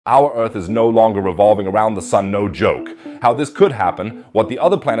Our Earth is no longer revolving around the sun, no joke. How this could happen, what the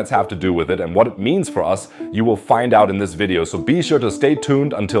other planets have to do with it, and what it means for us, you will find out in this video, so be sure to stay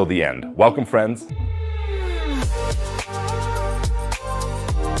tuned until the end. Welcome, friends.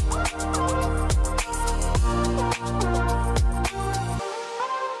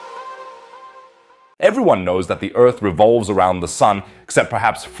 Everyone knows that the Earth revolves around the sun, except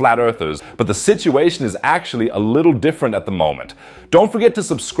perhaps flat earthers, but the situation is actually a little different at the moment. Don't forget to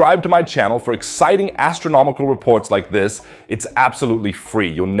subscribe to my channel for exciting astronomical reports like this. It's absolutely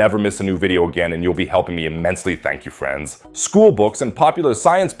free. You'll never miss a new video again, and you'll be helping me immensely. Thank you, friends. School books and popular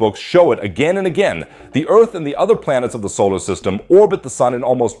science books show it again and again. The Earth and the other planets of the solar system orbit the sun in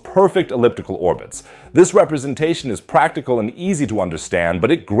almost perfect elliptical orbits. This representation is practical and easy to understand,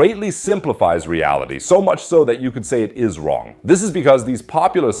 but it greatly simplifies reality, so much so that you could say it is wrong. This is because these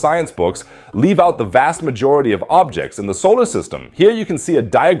popular science books leave out the vast majority of objects in the solar system. Here you can see a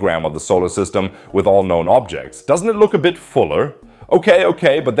diagram of the solar system with all known objects. Doesn't it look a bit fuller?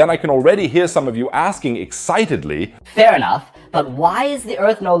 Okay, but then I can already hear some of you asking excitedly, fair enough, but why is the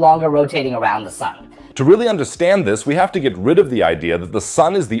Earth no longer rotating around the sun? To really understand this, we have to get rid of the idea that the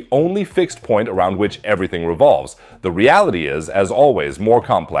sun is the only fixed point around which everything revolves. The reality is, as always, more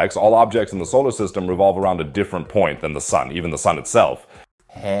complex. All objects in the solar system revolve around a different point than the sun, even the sun itself.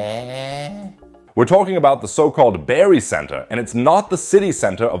 We're talking about the so-called barycenter, and it's not the city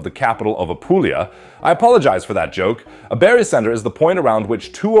center of the capital of Apulia. I apologize for that joke. A barycenter is the point around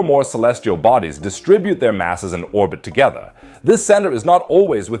which two or more celestial bodies distribute their masses and orbit together. This center is not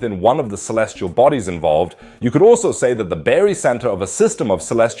always within one of the celestial bodies involved. You could also say that the barycenter of a system of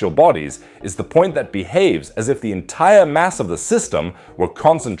celestial bodies is the point that behaves as if the entire mass of the system were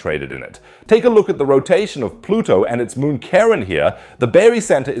concentrated in it. Take a look at the rotation of Pluto and its moon Charon here. The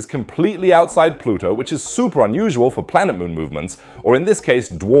barycenter is completely outside Pluto, which is super unusual for planet-moon movements, or in this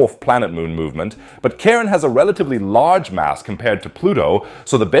case, dwarf planet-moon movement, but Charon has a relatively large mass compared to Pluto,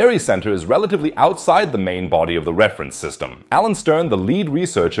 so the barycenter is relatively outside the main body of the reference system. Alan Stern, the lead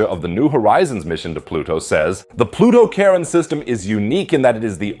researcher of the New Horizons mission to Pluto, says, "The Pluto-Charon system is unique in that it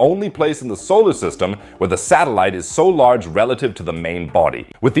is the only place in the solar system where the satellite is so large relative to the main body.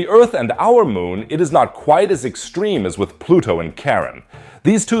 With the Earth and our moon, it is not quite as extreme as with Pluto and Charon."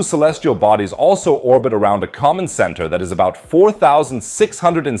 These two celestial bodies also orbit around a common center that is about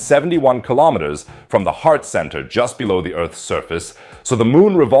 4,671 kilometers from the heart center just below the Earth's surface, so the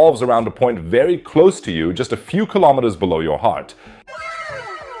moon revolves around a point very close to you, just a few kilometers below your heart.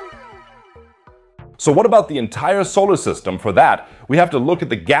 So what about the entire solar system? For that, we have to look at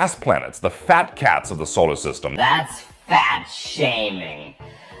the gas planets, the fat cats of the solar system. That's fat shaming.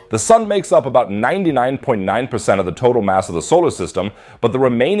 The sun makes up about 99.9% of the total mass of the solar system, but the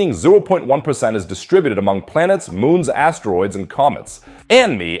remaining 0.1% is distributed among planets, moons, asteroids, and comets.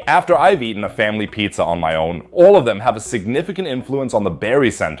 And me, after I've eaten a family pizza on my own. All of them have a significant influence on the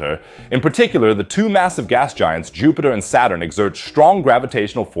barycenter. In particular, the two massive gas giants, Jupiter and Saturn, exert strong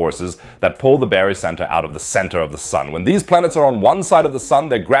gravitational forces that pull the barycenter out of the center of the sun. When these planets are on one side of the sun,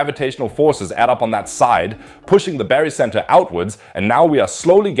 their gravitational forces add up on that side, pushing the barycenter outwards, and now we are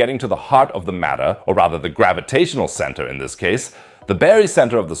slowly getting to the heart of the matter, or rather the gravitational center in this case. The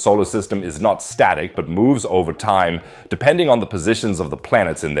barycenter of the solar system is not static, but moves over time, depending on the positions of the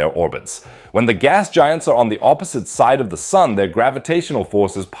planets in their orbits. When the gas giants are on the opposite side of the sun, their gravitational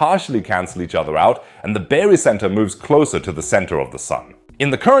forces partially cancel each other out, and the barycenter moves closer to the center of the sun. In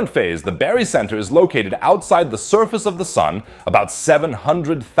the current phase, the barycenter is located outside the surface of the sun, about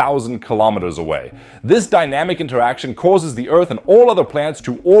 700,000 kilometers away. This dynamic interaction causes the Earth and all other planets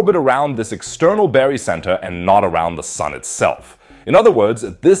to orbit around this external barycenter and not around the sun itself. In other words,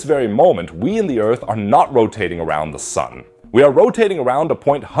 at this very moment, we in the Earth are not rotating around the sun. We are rotating around a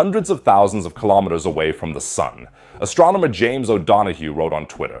point hundreds of thousands of kilometers away from the sun. Astronomer James O'Donoghue wrote on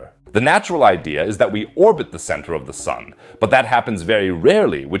Twitter, "The natural idea is that we orbit the center of the sun, but that happens very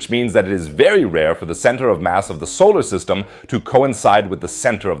rarely, which means that it is very rare for the center of mass of the solar system to coincide with the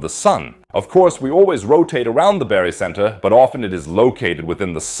center of the sun. Of course, we always rotate around the barycenter, but often it is located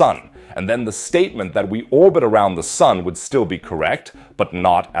within the sun. And then the statement that we orbit around the sun would still be correct, but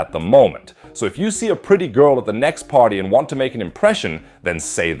not at the moment. So if you see a pretty girl at the next party and want to make an impression, then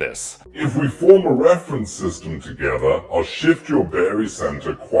say this: If we form a reference system together, I'll shift your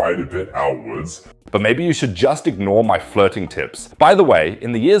barycenter quite a bit outwards. But maybe you should just ignore my flirting tips. By the way,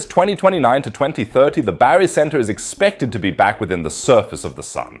 in the years 2029 to 2030, the barycenter is expected to be back within the surface of the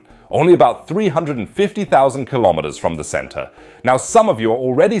sun, only about 350,000 kilometers from the center. Now some of you are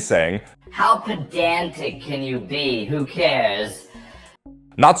already saying, how pedantic can you be? Who cares?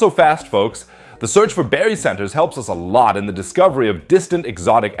 not so fast, folks. The search for barycenters helps us a lot in the discovery of distant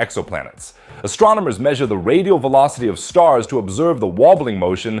exotic exoplanets. Astronomers measure the radial velocity of stars to observe the wobbling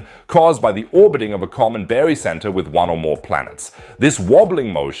motion caused by the orbiting of a common barycenter with one or more planets. This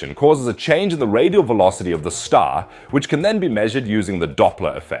wobbling motion causes a change in the radial velocity of the star, which can then be measured using the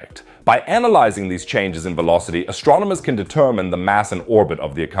Doppler effect. By analyzing these changes in velocity, astronomers can determine the mass and orbit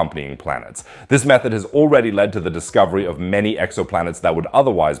of the accompanying planets. This method has already led to the discovery of many exoplanets that would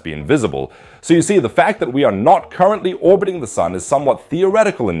otherwise be invisible. So you see, the fact that we are not currently orbiting the Sun is somewhat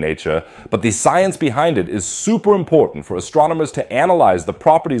theoretical in nature, but the science behind it is super important for astronomers to analyze the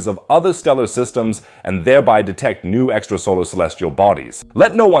properties of other stellar systems and thereby detect new extrasolar celestial bodies.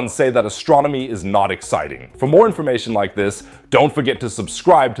 Let no one say that astronomy is not exciting. For more information like this, don't forget to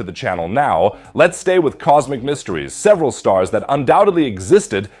subscribe to the channel now. Let's stay with cosmic mysteries. Several stars that undoubtedly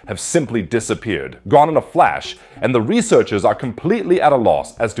existed have simply disappeared, gone in a flash, and the researchers are completely at a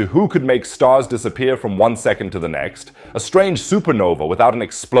loss as to who could make stars disappear from one second to the next, a strange supernova without an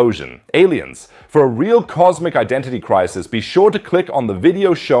explosion, aliens. For a real cosmic identity crisis, be sure to click on the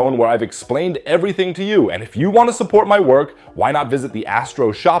video shown where I've explained everything to you, and if you want to support my work, why not visit the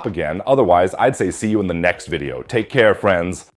Astro shop again? Otherwise, I'd say see you in the next video. Take care, friends.